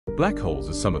Black holes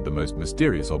are some of the most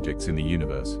mysterious objects in the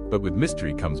universe, but with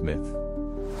mystery comes myth.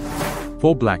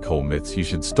 4 black hole myths you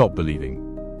should stop believing.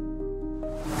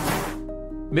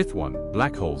 Myth 1.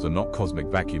 Black holes are not cosmic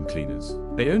vacuum cleaners.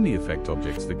 They only affect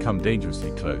objects that come dangerously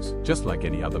close, just like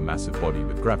any other massive body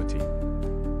with gravity.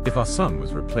 If our sun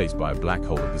was replaced by a black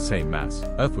hole of the same mass,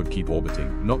 Earth would keep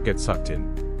orbiting, not get sucked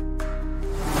in.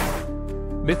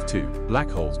 Myth 2.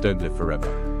 Black holes don't live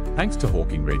forever. Thanks to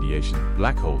Hawking radiation,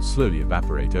 black holes slowly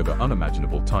evaporate over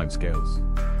unimaginable timescales.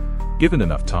 Given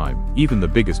enough time, even the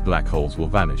biggest black holes will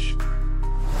vanish.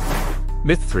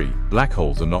 Myth 3. Black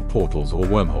holes are not portals or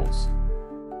wormholes.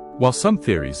 While some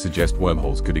theories suggest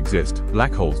wormholes could exist,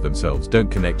 black holes themselves don't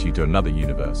connect you to another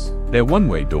universe. They're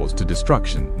one-way doors to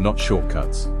destruction, not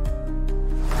shortcuts.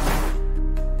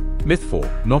 Myth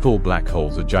 4. Not all black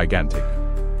holes are gigantic.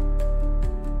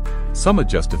 Some are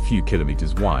just a few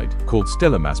kilometers wide, called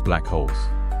stellar mass black holes.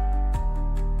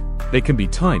 They can be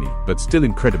tiny, but still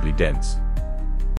incredibly dense.